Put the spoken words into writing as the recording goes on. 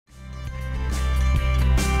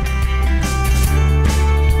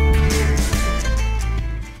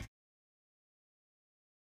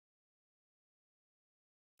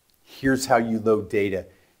Here's how you load data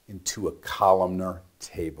into a columnar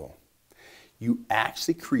table. You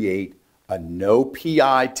actually create a no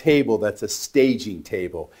PI table that's a staging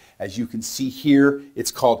table. As you can see here, it's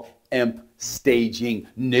called emp staging,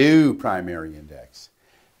 new primary index.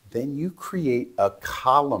 Then you create a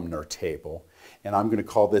columnar table, and I'm going to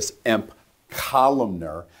call this emp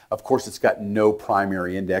columnar. Of course, it's got no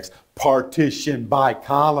primary index, partition by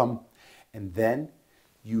column. And then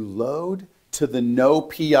you load to the no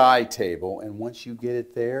PI table, and once you get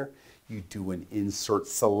it there, you do an insert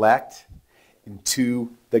select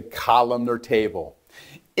into the columnar table.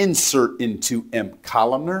 Insert into emp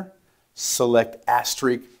columnar, select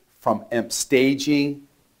asterisk from emp staging,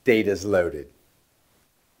 data's loaded.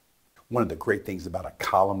 One of the great things about a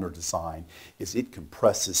columnar design is it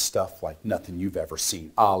compresses stuff like nothing you've ever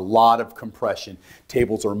seen. A lot of compression.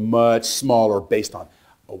 Tables are much smaller based on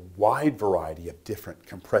a wide variety of different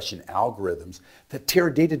compression algorithms that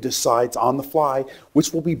Teradata decides on the fly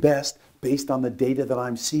which will be best based on the data that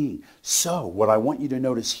I'm seeing. So what I want you to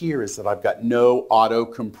notice here is that I've got no auto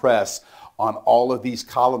compress on all of these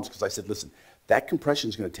columns because I said, listen, that compression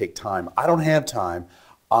is going to take time. I don't have time.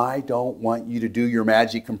 I don't want you to do your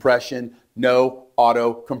magic compression. No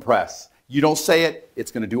auto compress. You don't say it,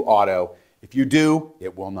 it's going to do auto. If you do,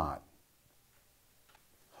 it will not.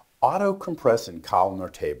 Auto compress in columnar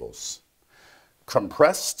tables.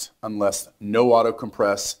 Compressed unless no auto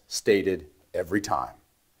compress stated every time.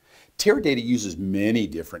 Teradata uses many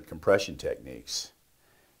different compression techniques.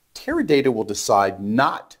 Teradata will decide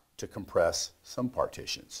not to compress some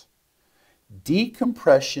partitions.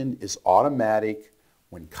 Decompression is automatic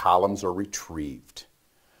when columns are retrieved.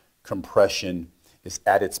 Compression is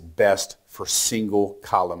at its best for single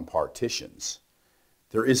column partitions.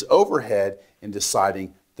 There is overhead in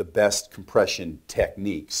deciding the best compression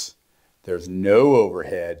techniques. There's no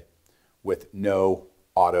overhead with no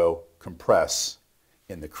auto compress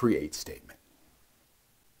in the create statement.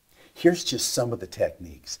 Here's just some of the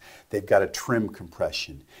techniques. They've got a trim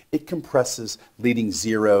compression. It compresses leading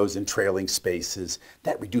zeros and trailing spaces.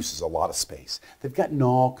 That reduces a lot of space. They've got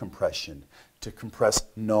null compression to compress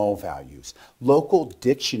null values. Local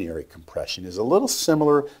dictionary compression is a little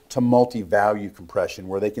similar to multi-value compression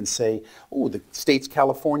where they can say, oh, the state's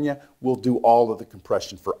California, we'll do all of the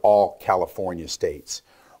compression for all California states.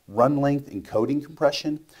 Run length encoding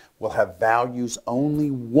compression will have values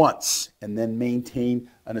only once and then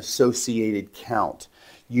maintain an associated count.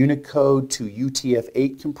 Unicode to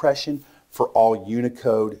UTF-8 compression for all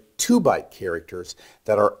Unicode 2-byte characters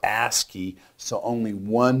that are ASCII, so only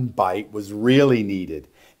 1 byte was really needed.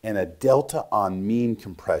 And a delta on mean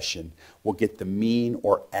compression will get the mean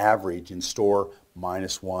or average and store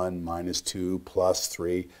 -1, -2,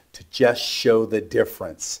 +3 to just show the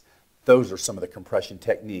difference. Those are some of the compression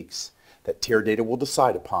techniques that Teradata will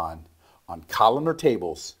decide upon on columnar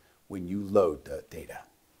tables when you load the data.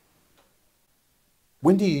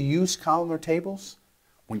 When do you use columnar tables?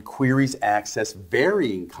 When queries access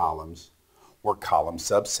varying columns or column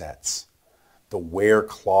subsets. The where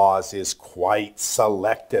clause is quite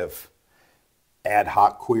selective. Ad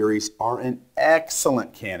hoc queries are an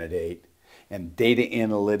excellent candidate, and data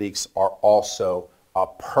analytics are also a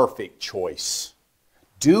perfect choice.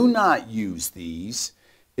 Do not use these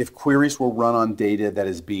if queries will run on data that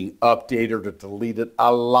is being updated or deleted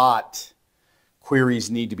a lot. Queries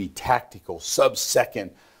need to be tactical,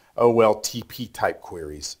 sub-second OLTP type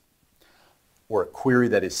queries, or a query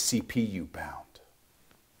that is CPU bound.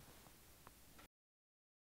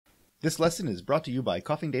 This lesson is brought to you by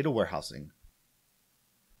Coffing Data Warehousing.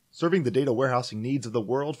 Serving the data warehousing needs of the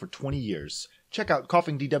world for 20 years. Check out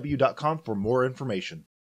coffingdw.com for more information.